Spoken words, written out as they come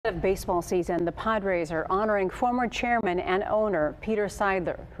of baseball season, the Padres are honoring former chairman and owner Peter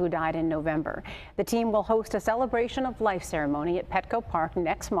Seidler, who died in November. The team will host a celebration of life ceremony at Petco Park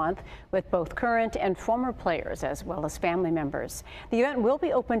next month with both current and former players as well as family members. The event will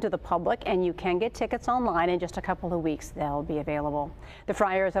be open to the public and you can get tickets online. In just a couple of weeks they'll be available. The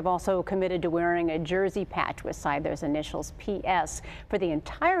Friars have also committed to wearing a jersey patch with Seidler's initials PS for the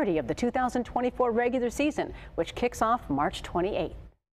entirety of the 2024 regular season, which kicks off March 28th.